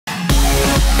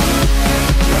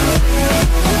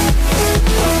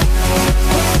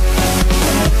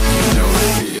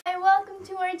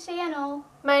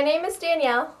My name is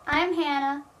Danielle. I'm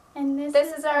Hannah, and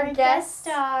this is our guest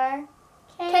star,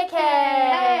 KK.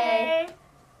 Hey.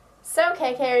 So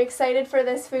KK, are you excited for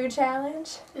this food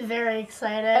challenge? Very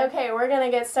excited. Okay, we're going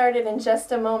to get started in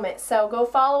just a moment. So go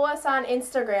follow us on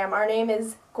Instagram. Our name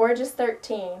is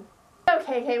Gorgeous13. So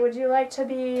KK, would you like to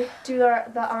do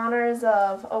the honors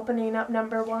of opening up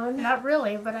number one? Not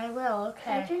really, but I will.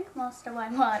 Okay. I drink most of my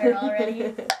water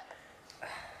already.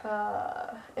 Ew,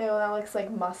 that looks like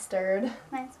mustard.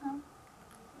 Might smell.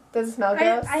 Does it smell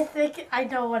gross? I think I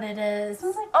know what it is.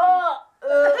 It smells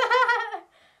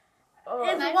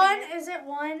like Is it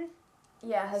one?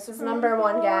 Yeah, this is number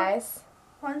one, guys.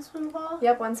 One spoonful?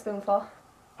 Yep, one spoonful.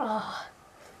 Oh.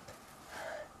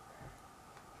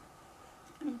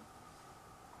 You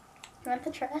want the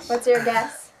trash? What's your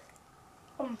guess?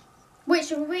 Wait,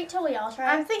 should we wait till we all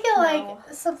try? I'm thinking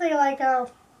like something like I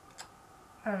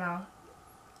don't know.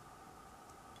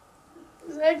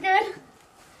 Is that good?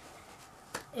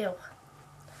 Ew.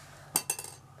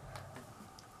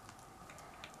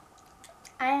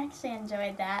 I actually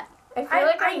enjoyed that. I feel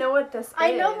like I know what this is.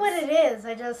 I know what it is.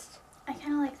 I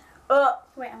kind of like that.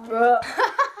 Wait, I want to.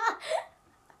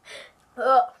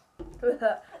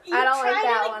 I don't like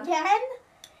that one. Again?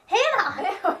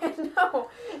 Hannah! No.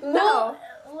 Well,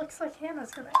 it looks like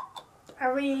Hannah's gonna.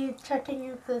 Are we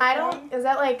checking the I don't. Is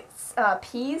that like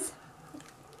peas?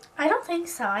 I don't think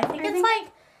so. I think it's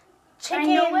like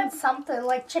chicken something,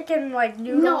 like chicken like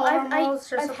noodle. No, I've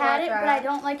something had like it, that. but I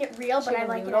don't like it real. Chicken but I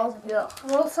like noodle? it as a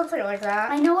Well, something like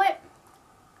that. I know it.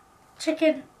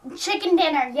 Chicken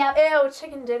Dinner. Yep. Ew,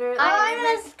 chicken dinner.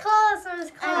 I was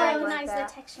close. I like recognize that.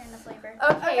 the texture and the flavor.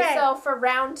 Okay, so for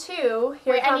round two,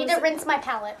 here Wait, comes. I need to rinse my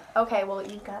palate. Okay, well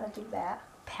you gotta do that.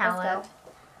 palette. Let's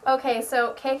go. Okay,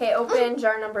 so KK, open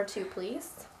jar number 2,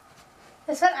 please.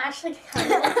 This one actually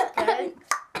kind of looks good.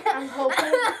 I'm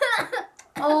hoping.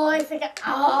 Oh, I think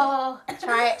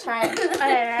Try it. Okay,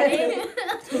 ready?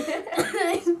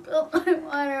 I spilled my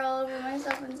water all over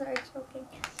myself and started choking.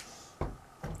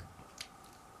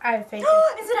 I think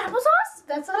Is it applesauce?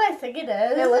 that's what I think it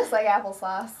is. It looks like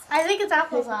applesauce. I think it's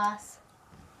applesauce.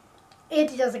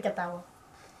 Auntie doesn't get that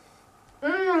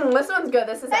one. This one's good.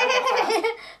 This is applesauce.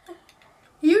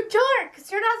 You dork,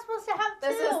 because you're not supposed to have two.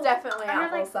 This is definitely I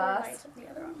had like 4 applesauce. bites of the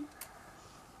other one.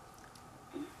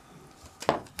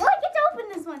 Oh, I get to open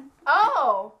this one.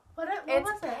 Oh, What it's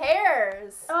was it?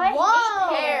 pears. Oh, I Whoa.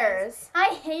 hate pears. Pears. I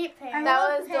hate pears. That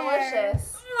love was pears.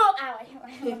 delicious. Oh, ow, I hit my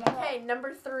hand. Okay,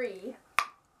 number 3.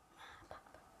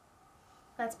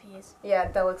 That's peas. Yeah,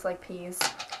 that looks like peas.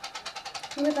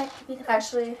 Who would like to be the first?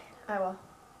 Actually, I will.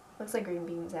 Looks like green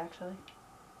beans, actually.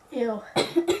 Ew.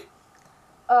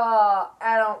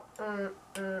 I don't.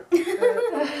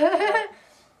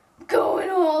 Going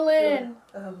all in.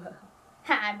 Oh.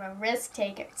 I'm a risk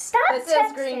taker. Stop This is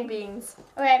texting. green beans.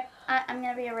 Okay, I'm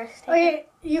gonna be a risk taker. Okay,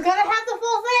 you gotta have the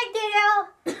full thing,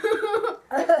 Danielle.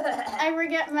 I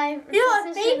regret my You know,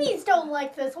 if decision. babies don't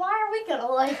like this, why are we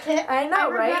gonna like it? I know, I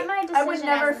regret right? my I would decision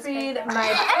never as this feed baby. my.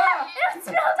 It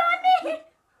spilled on me.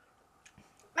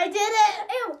 I did it.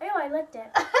 Ew, I licked it.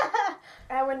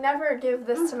 I would never give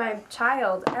this to my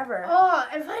child ever. Oh,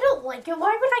 if I don't like it,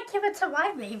 why would I give it to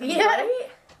my baby? Right?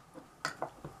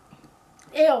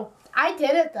 Ew. I did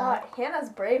it though. Oh, Hannah's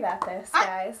brave at this,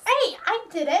 guys. Hey, I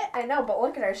did it. I know, but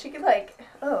look at her. She could like.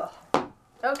 Ugh.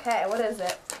 Okay, what is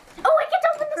it? Oh, I get to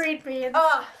open this. Green beans.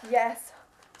 Oh, yes.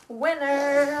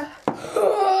 Winner.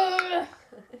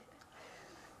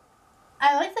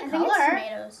 I like the I think color. it's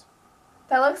tomatoes.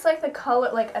 That looks like the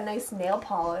color, like a nice nail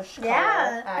polish color.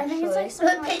 Yeah, I actually. think it's like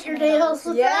something like Paint your tomatoes. nails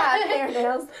with Yeah, that. paint your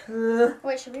nails. Ugh.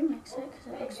 Wait, should we mix it?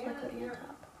 Because it looks liquidy on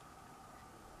top.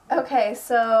 Okay,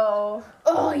 so.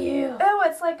 Oh, you. Oh,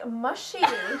 it's like mushy.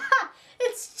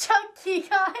 It's chunky,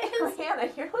 guys. Hannah,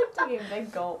 you're like taking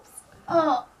big gulps.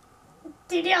 Oh,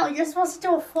 Danielle, you're supposed to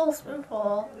do a full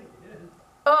spoonful.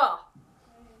 Oh.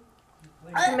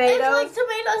 Tomatoes. It's like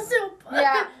tomato soup.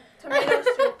 Yeah, tomato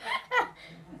soup.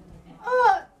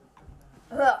 Oh,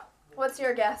 Ugh. What's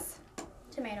your guess?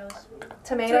 Tomatoes.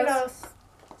 Tomatoes?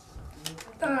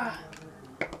 Ugh.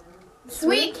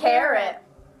 Sweet carrot.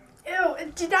 Ew,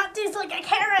 it did not taste like a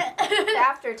carrot. The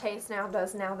aftertaste now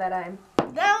does, now that I'm.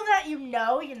 Now that you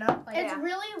know. Like, It's Yeah.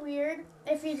 really weird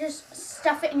if you just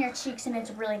stuff it in your cheeks and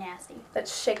it's really nasty.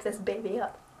 Let's shake this baby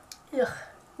up. Ugh.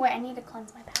 Wait, I need to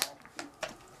cleanse my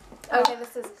palate. Okay,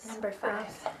 this is number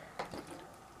 5.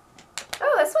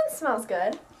 Oh, this one smells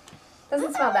good.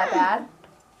 Doesn't smell that bad.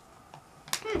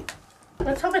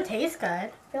 Let's hope it tastes good.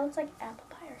 I feel it's like apple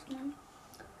pie or something.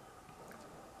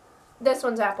 This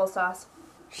one's applesauce.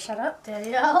 Shut up,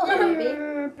 Danielle.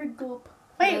 Maybe. Big gulp.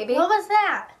 Wait, Maybe. what was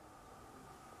that?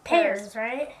 Pears. Pears,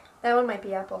 right? That one might be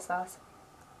applesauce.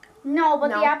 No, but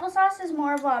No. the applesauce is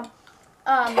more of a.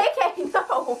 KK,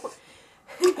 no.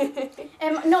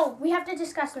 No, we have to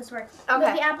discuss this first. Okay.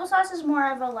 But the applesauce is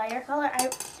more of a lighter color.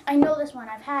 I know this one.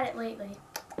 I've had it lately.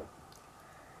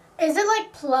 Is it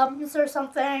like plums or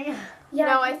something? Yeah.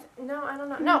 No, I don't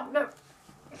know. No.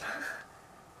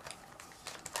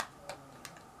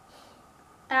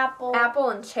 Apple. Apple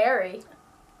and cherry.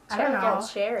 I don't know. Get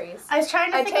cherries. I was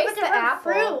trying to I think of a taste the different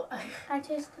apple. fruit. I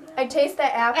tasted it. I taste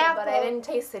the apple, but I Apple. didn't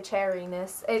taste the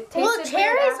cherryness. It tasted Well, weird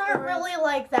cherries aren't afterwards. really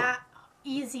like that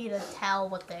easy to tell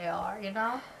what they are, you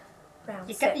know? Round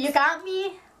You 6. got me?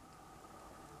 You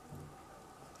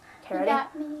Ready?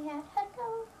 got me at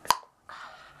hello.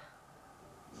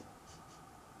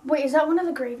 Wait, is that one of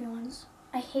the gravy ones?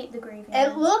 I hate the gravy It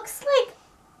ones. looks like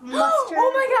mustard.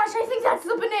 Oh my gosh, I think that's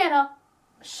the banana.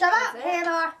 Shut up, it?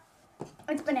 Hannah.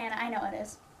 It's banana. I know it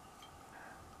is.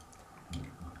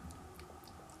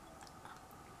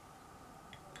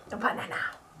 A banana.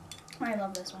 I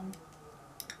love this one.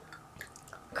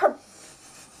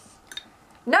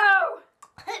 No!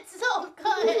 It's so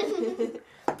good.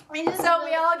 So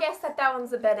we all guessed that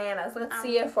one's the bananas. Let's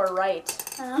see if we're right.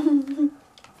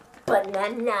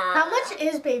 Banana. How much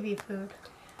is baby food?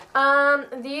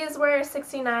 These were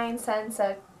 69 cents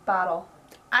a bottle.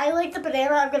 I like the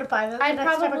banana. I'm gonna buy them I next time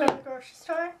I go probably- to the grocery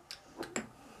store.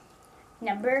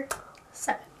 Number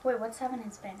 7. Wait, what's 7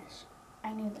 in Spanish?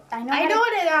 I knew that. I know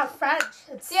it in French.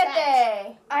 It's set.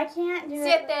 Siete. I can't do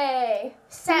it. Siete.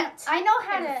 Set. I know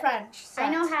how in to. French. I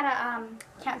know set. how to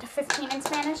count to 15 in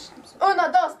Spanish. I'm so 1, 2,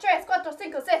 3, 4, 5,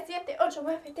 6, 7, 8,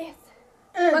 9, 10.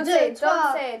 11,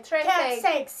 12, 13,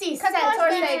 14, 15.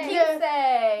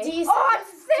 Oh, I'm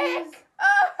sick!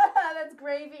 Oh, that's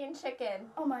gravy and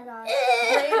chicken. Oh my gosh.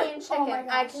 Gravy and chicken. Oh my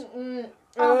I gosh. can.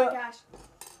 Oh my gosh.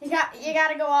 You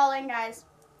gotta go all in, guys.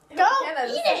 Go, Hannah,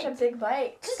 eat that's such it. a big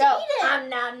bite. Just Go. eat it.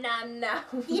 Nom nom nom.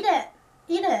 Eat it.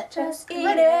 Eat it. Just eat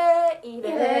Let it, eat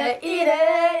it, eat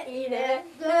it, eat it.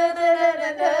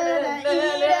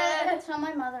 Eat it. Tell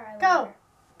my mother I love Go. her.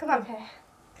 Come on. Okay.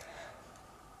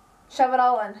 Shove it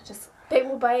all in. Just big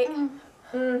ol' bite.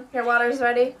 Your water's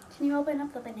ready? Can you open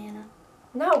up the banana?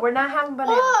 No, we're not having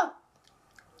banana. Oh!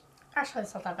 Actually,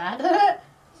 it's not that bad.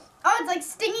 Oh, it's like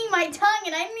stinging my tongue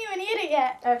and I didn't even eat it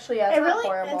yet. Actually, yeah, it's It not really,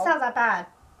 horrible. it's not that bad.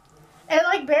 It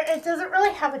like it doesn't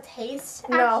really have a taste.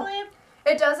 No. Actually,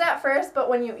 It does at first, but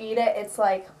when you eat it, it's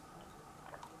like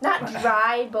not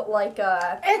dry, but like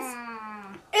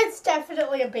it's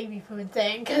definitely a baby food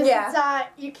thing because Yeah. it's not.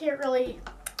 You can't really.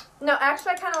 No,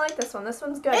 actually, I kind of like this one. This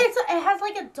one's good. It has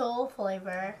like a dull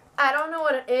flavor. I don't know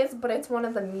what it is, but it's one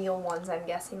of the meal ones. I'm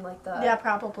guessing, like the Yeah,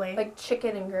 probably. like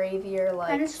chicken and gravy or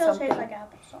like And it still something. tastes like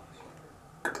applesauce.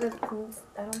 I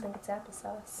don't think it's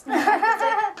applesauce.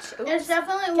 It's Oops.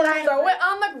 definitely one. Throw it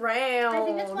on the ground. I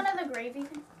think it's one of the gravy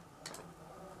things.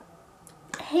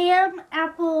 Ham,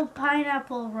 apple,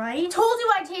 pineapple, rice. Told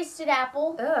you I tasted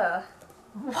apple. Ugh.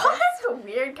 What? That's a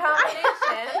weird combination.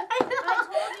 I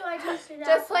told you I tasted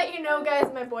apple. Just let you know, guys,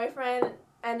 my boyfriend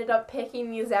ended up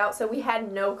picking these out, so we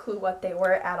had no clue what they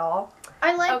were at all.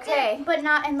 I liked Okay. it, but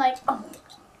not in like. Oh.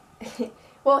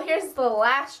 Well, here's the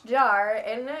last jar,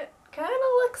 and it kind of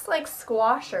looks like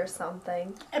squash or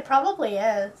something. It probably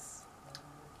is.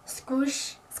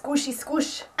 Squish. Squishy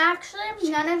squish. Actually,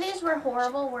 none of these were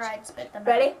horrible where I'd spit them out.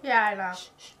 Ready? Yeah, I know. Shh,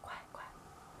 shh, quiet,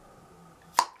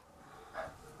 quiet.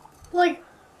 Like,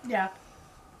 yeah.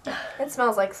 It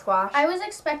smells like squash. I was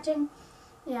expecting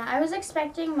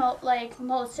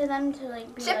most of them to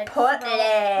like be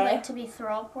Chipotle. like to be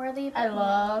throw up worthy. I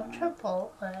love Chipotle.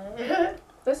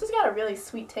 This has got a really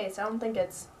sweet taste. I don't think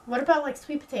it's... What about like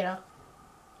sweet potato?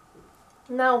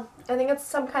 No, I think it's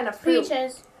some kind of fruit.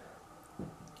 Peaches.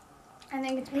 I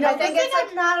think it's You know, I I think think it's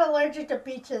I'm not allergic to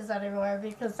peaches anymore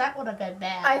because that would have been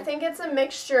bad. I think it's a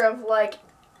mixture of like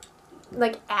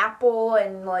apple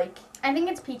and like I think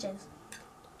it's peaches.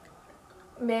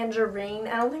 mandarin.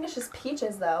 I don't think it's just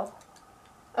peaches though.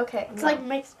 Okay. It's no. like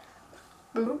mixed.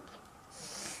 Boop.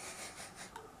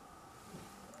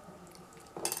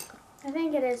 I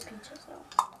think it is peaches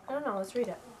though. I don't know. Let's read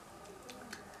it.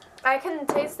 I can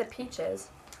taste the peaches.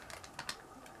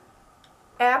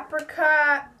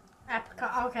 Apricot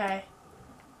Apricot, okay.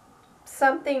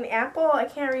 something apple. I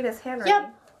can't read his handwriting.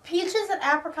 Yep, peaches and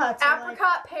apricots. are like-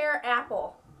 Apricot, pear,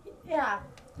 apple. yeah.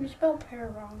 You spelled pear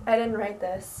wrong. I didn't write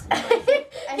this. He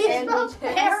said spelled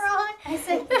peaches. pear wrong. I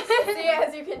said See,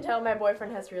 as you can tell, my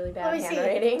boyfriend has really bad Let me see.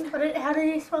 handwriting. How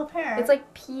did he spell pear? It's like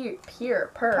per.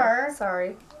 Per?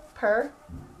 Sorry. Per.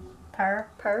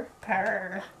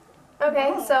 per.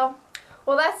 Okay, Oh. so,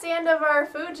 well, that's the end of our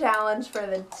food challenge for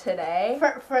today.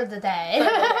 For the day. For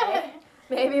the day.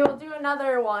 Maybe we'll do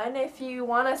another one if you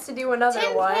want us to do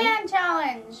another one. Tin Pan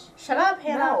Challenge. Shut up,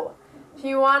 Hannah. No. If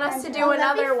you want us to do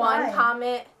another one,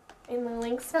 comment in the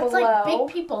links below. That's like big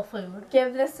people food.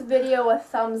 Give this video a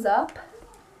thumbs up.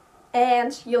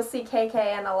 And you'll see KK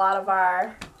and a lot of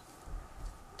our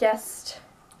guest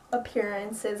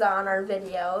appearances on our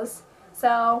videos.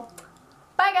 So,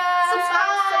 bye guys!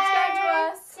 Subscribe to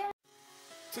us!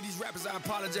 To these rappers, I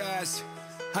apologize.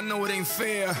 I know it ain't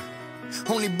fair.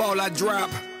 Only ball I drop.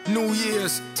 New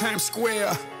Year's, Times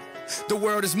Square. The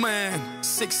world is mine.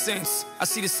 6 cents. I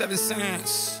see the 7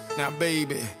 cents. Now,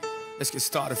 baby, let's get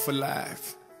started for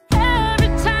life. Every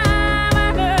time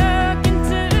I look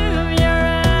into your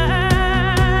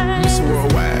eyes, Miss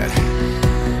Worldwide.